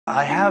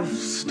I have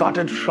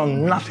started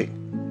from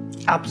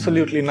nothing,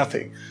 absolutely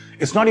nothing.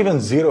 It's not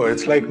even zero,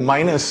 it's like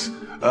minus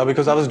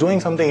because I was doing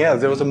something else.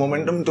 There was a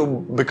momentum to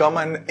become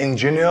an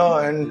engineer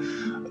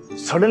and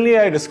suddenly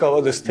I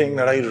discovered this thing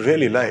that I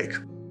really like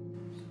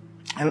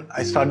and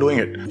I start doing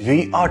it.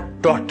 We are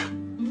taught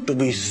to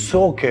be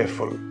so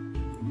careful.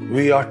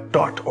 We are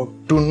taught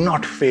to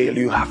not fail.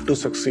 You have to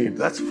succeed.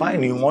 That's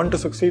fine. You want to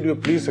succeed, you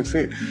please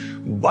succeed.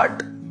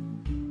 But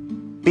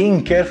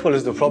being careful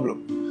is the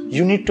problem.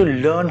 You need to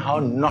learn how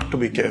not to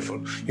be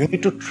careful. You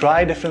need to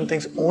try different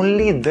things.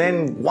 Only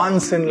then,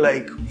 once in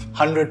like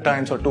 100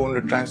 times or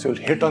 200 times, you'll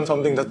hit on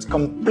something that's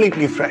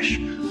completely fresh.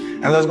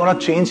 And that's going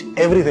to change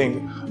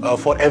everything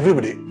for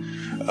everybody.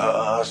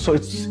 So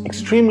it's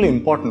extremely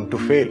important to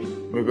fail,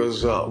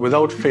 because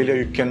without failure,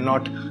 you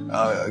cannot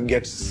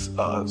get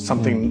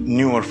something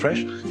new or fresh.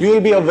 You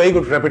will be a very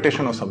good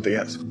repetition of something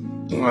else,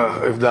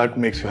 if that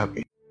makes you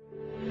happy.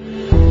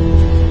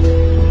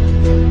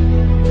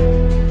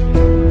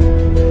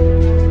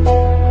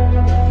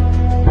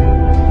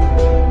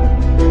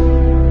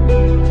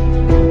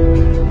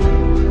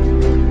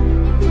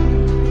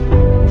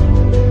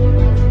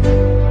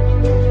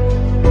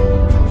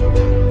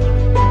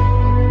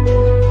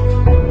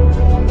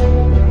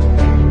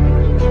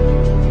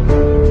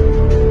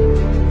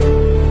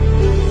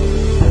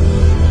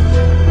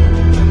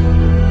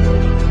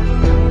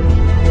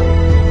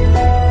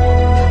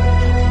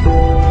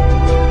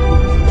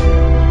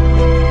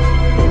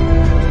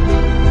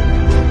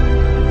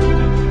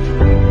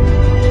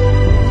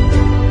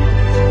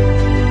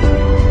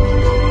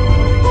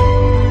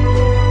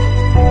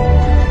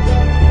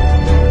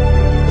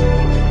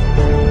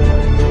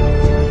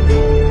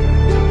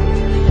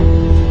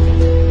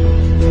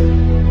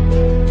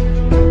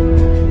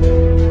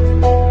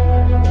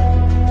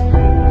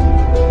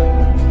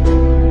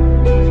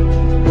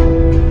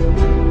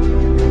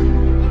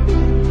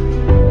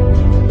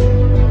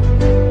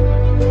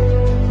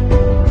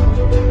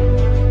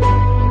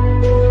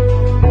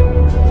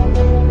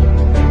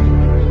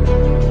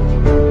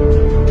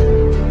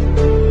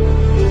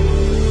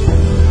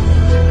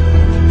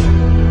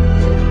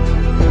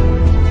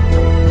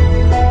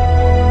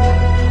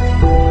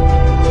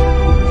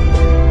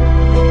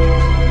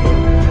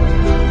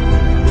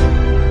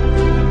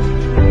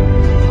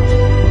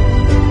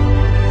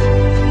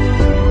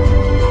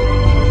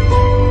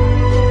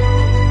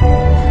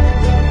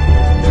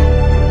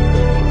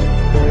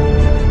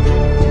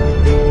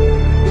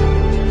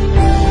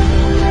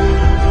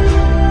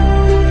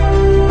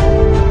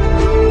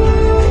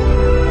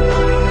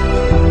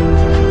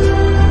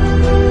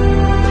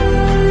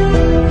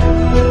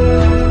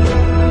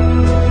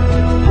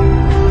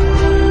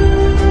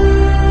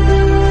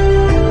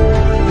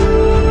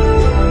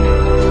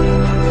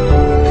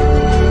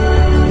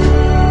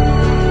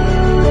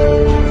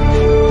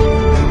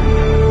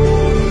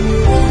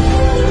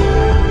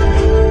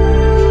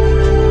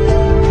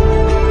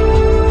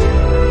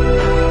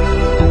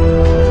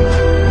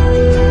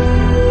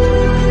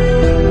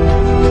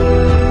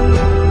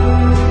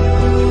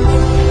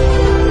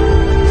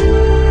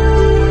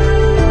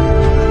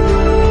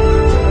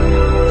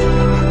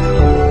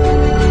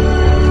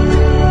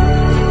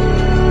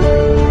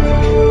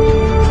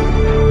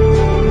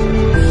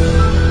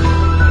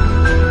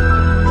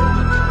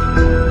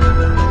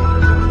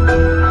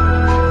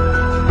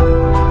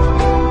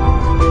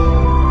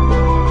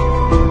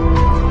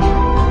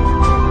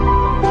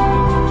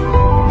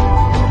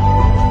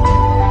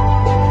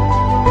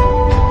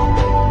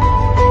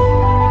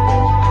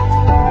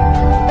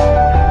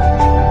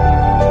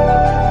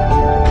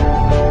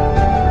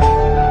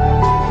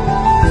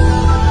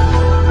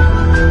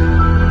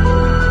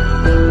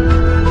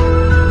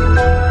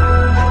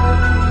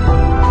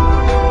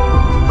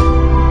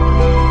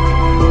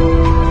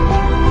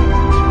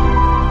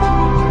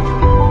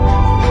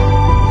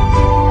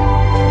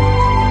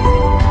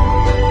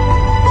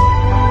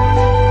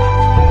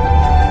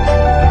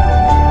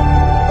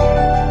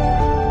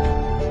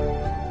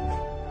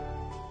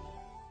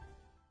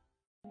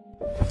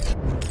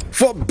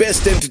 For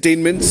best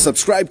entertainment,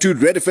 subscribe to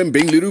Red FM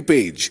Bengaluru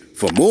page.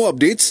 For more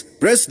updates,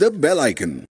 press the bell icon.